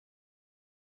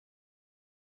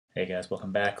Hey guys,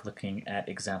 welcome back. Looking at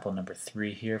example number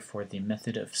 3 here for the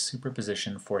method of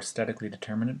superposition for statically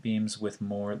determinate beams with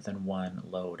more than one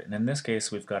load. And in this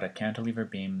case, we've got a cantilever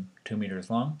beam 2 meters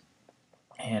long,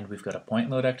 and we've got a point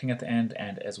load acting at the end,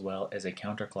 and as well as a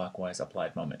counterclockwise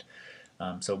applied moment.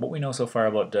 So what we know so far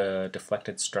about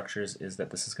deflected structures is that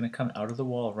this is going to come out of the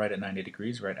wall right at 90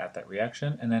 degrees, right at that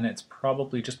reaction, and then it's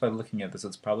probably, just by looking at this,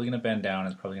 it's probably going to bend down,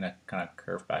 it's probably going to kind of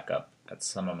curve back up at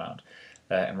some amount.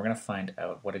 And we're going to find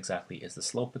out what exactly is the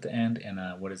slope at the end and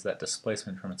what is that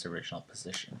displacement from its original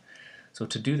position. So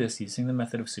to do this, using the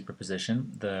method of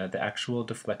superposition, the actual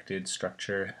deflected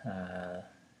structure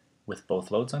with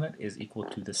both loads on it is equal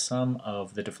to the sum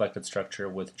of the deflected structure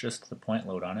with just the point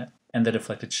load on it and the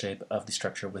deflected shape of the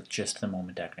structure with just the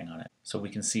moment acting on it. So we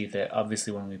can see that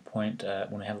obviously when we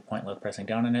have a point load pressing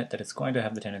down on it, that it's going to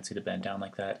have the tendency to bend down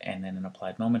like that, and then an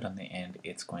applied moment on the end,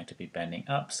 it's going to be bending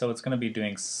up. So it's going to be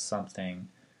doing something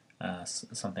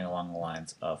along the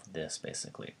lines of this,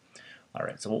 basically.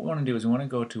 Alright, so what we want to do is we want to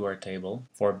go to our table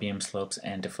for beam slopes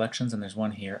and deflections, and there's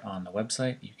one here on the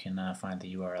website. You can find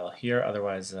the URL here.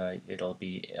 Otherwise, it'll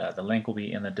be the link will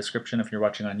be in the description if you're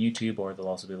watching on YouTube, or there'll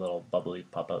also be a little bubbly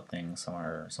pop-out thing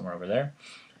somewhere over there.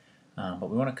 But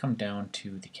we want to come down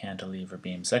to the cantilever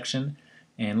beam section,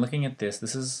 and looking at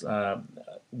this,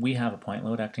 we have a point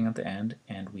load acting at the end,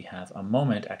 and we have a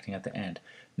moment acting at the end.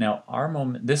 Now,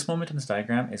 this moment in this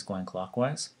diagram is going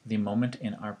clockwise. The moment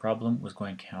in our problem was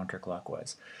going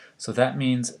counterclockwise. So that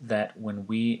means that when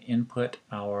we input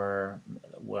our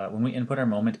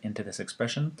moment into this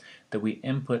expression, that we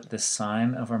input the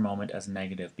sign of our moment as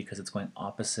negative because it's going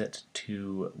opposite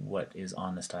to what is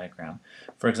on this diagram.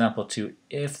 For example,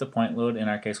 if the point load in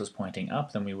our case was pointing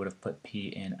up, then we would have put P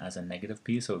in as a negative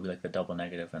P, so it would be like the double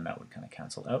negative, and that would kind of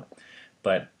cancel out.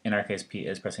 But in our case, P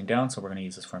is pressing down, so we're going to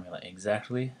use this formula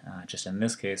exactly. Just in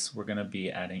this case, we're going to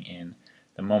be adding in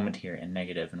the moment here in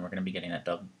negative, and we're going to be getting that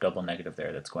double negative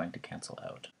there that's going to cancel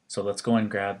out. So let's go and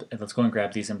grab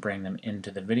these and bring them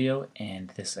into the video. And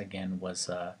this again was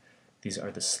these are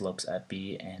the slopes at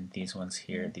B, and these ones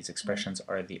here, these expressions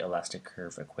are the elastic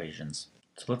curve equations.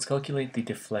 So let's calculate the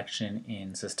deflection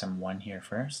in system 1 here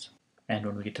first. And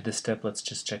when we get to this step, let's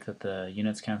just check that the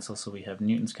units cancel. So we have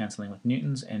newtons canceling with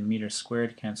newtons and meters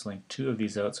squared canceling 2 of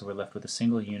these out, so we're left with a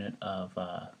single unit of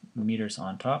meters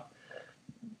on top.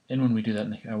 And when we do that,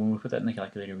 when we put that in the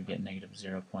calculator, we get negative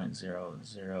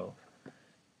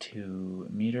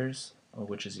 0.002 meters,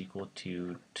 which is equal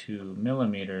to 2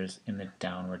 millimeters in the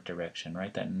downward direction,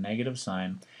 right? That negative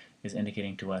sign is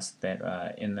indicating to us that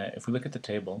if we look at the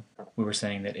table, we were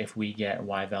saying that if we get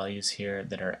y values here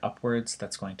that are upwards,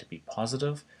 that's going to be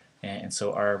positive, and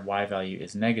so our y value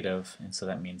is negative, and so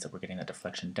that means that we're getting that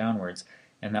deflection downwards,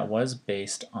 and that was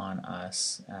based on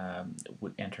us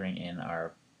entering in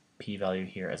our P value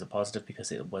here as a positive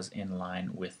because it was in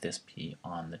line with this P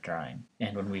on the drawing.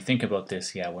 And when we think about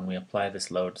this, when we apply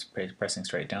this load pressing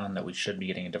straight down, that we should be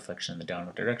getting a deflection in the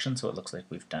downward direction, so it looks like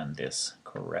we've done this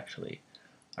correctly.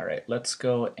 Alright, let's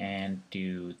go and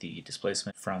do the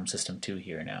displacement from system 2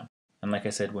 here now. And like I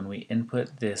said, when we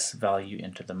input this value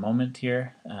into the moment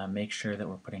here, make sure that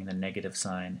we're putting the negative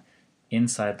sign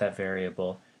inside that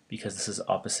variable because this is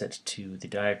opposite to the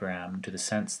diagram, to the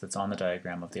sense that's on the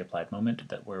diagram of the applied moment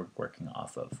that we're working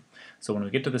off of. So when we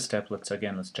get to this step, let's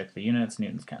check the units.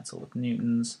 Newtons cancel with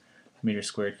newtons, meters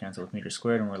squared cancel with meters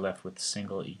squared, and we're left with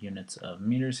single units of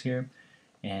meters here.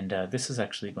 And this is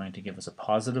actually going to give us a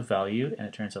positive value, and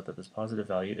it turns out that this positive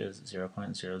value is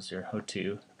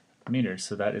 0.002 meters.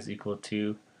 So that is equal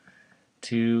to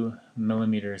 2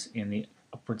 millimeters in the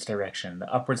upwards direction.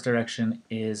 The upwards direction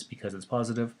is because it's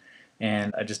positive,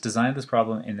 and I just designed this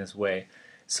problem in this way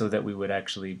so that we would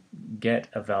actually get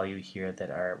a value here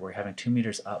that we're having 2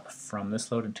 meters up from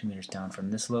this load and 2 meters down from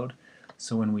this load.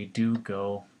 So when we do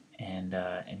go and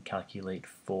calculate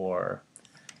for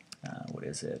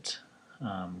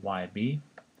YB.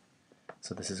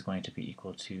 So this is going to be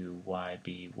equal to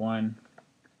YB1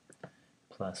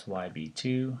 plus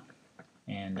YB2,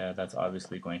 and that's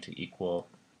obviously going to equal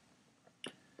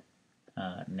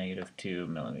negative 2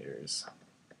 millimeters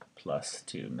plus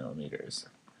 2 millimeters.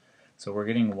 So we're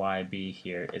getting YB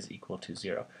here is equal to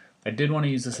 0. I did want to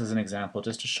use this as an example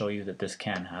just to show you that this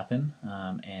can happen,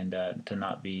 and to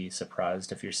not be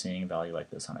surprised if you're seeing a value like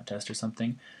this on a test or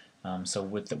something. So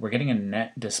we're getting a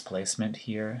net displacement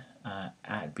here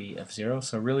at B of 0.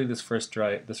 So really this first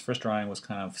drawing was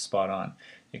kind of spot on.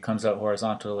 It comes out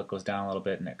horizontal, it goes down a little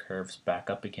bit, and it curves back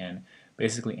up again,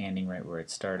 basically ending right where it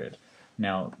started.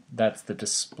 Now that's the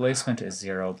displacement is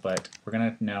 0, but we're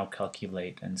going to now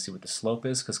calculate and see what the slope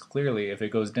is, because clearly if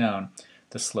it goes down,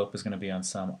 the slope is going to be on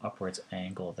some upwards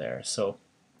angle there. So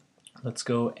Let's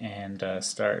go and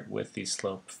start with the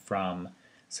slope from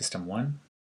system 1.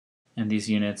 And these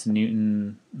units,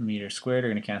 Newton meter squared, are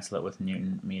going to cancel out with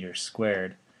Newton meter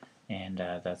squared. And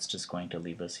that's just going to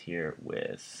leave us here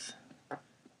with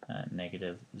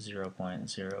negative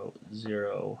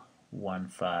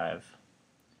 0.0015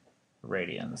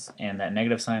 radians. And that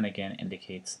negative sign again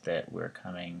indicates that we're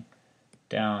coming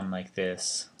down like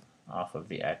this off of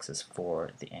the axis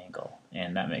for the angle.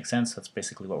 And that makes sense. That's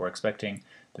basically what we're expecting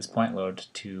this point load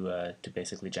to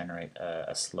basically generate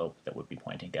a slope that would be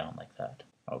pointing down like that.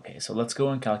 Okay, so let's go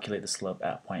and calculate the slope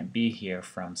at point B here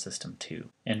from system 2.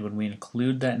 And when we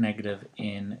include that negative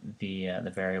in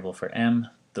the variable for m,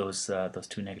 those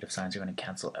two negative signs are going to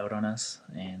cancel out on us,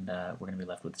 and we're going to be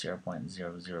left with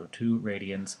 0.002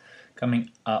 radians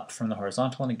coming up from the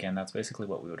horizontal. And again, that's basically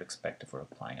what we would expect if we're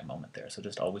applying a moment there. So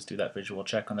just always do that visual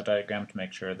check on the diagram to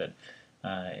make sure that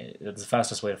it's the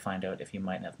fastest way to find out if you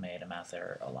might have made a math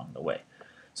error along the way.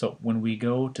 So when we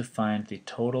go to find the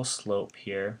total slope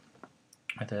here,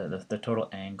 the total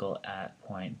angle at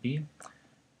point B,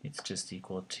 it's just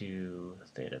equal to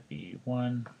theta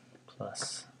B1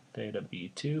 plus theta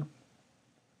B2,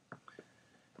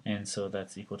 and so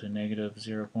that's equal to negative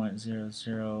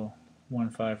 0.0015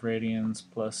 radians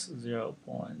plus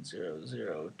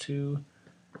 0.002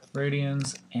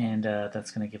 radians, and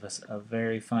that's going to give us a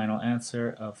very final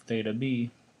answer of theta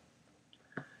B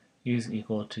is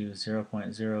equal to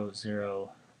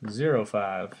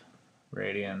 0.0005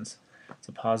 radians. It's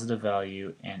a positive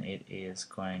value, and it is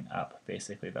going up.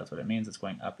 Basically, that's what it means. It's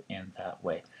going up in that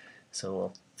way. So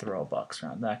we'll throw a box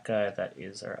around that guy. That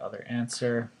is our other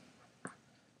answer,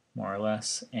 more or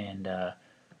less. And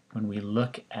when we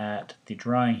look at the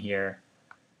drawing here,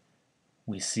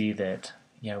 we see that,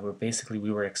 yeah, we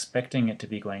were expecting it to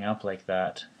be going up like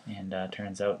that, and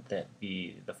turns out that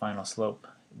the final slope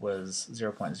was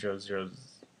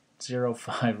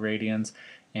 0.0005 radians,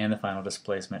 and the final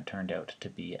displacement turned out to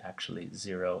be actually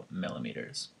 0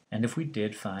 millimeters. And if we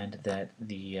did find that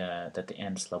the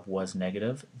end slope was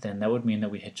negative, then that would mean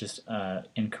that we had just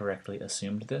incorrectly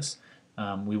assumed this.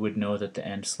 We would know that the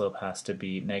end slope has to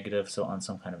be negative, so on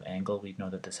some kind of angle we'd know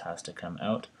that this has to come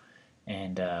out,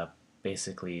 and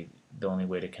basically the only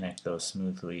way to connect those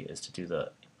smoothly is to do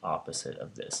the opposite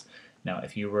of this. Now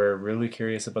if you were really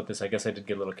curious about this, I guess I did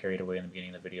get a little carried away in the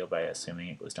beginning of the video by assuming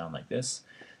it goes down like this,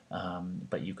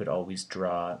 but you could always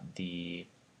draw the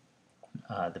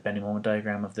bending moment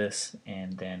diagram of this,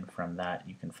 and then from that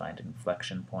you can find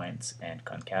inflection points and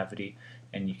concavity,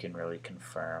 and you can really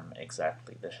confirm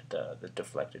exactly the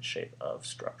deflected shape of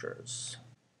structures.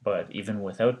 But even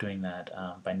without doing that,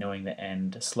 by knowing the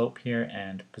end slope here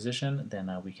and position, then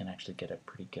we can actually get a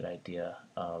pretty good idea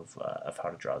of how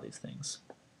to draw these things.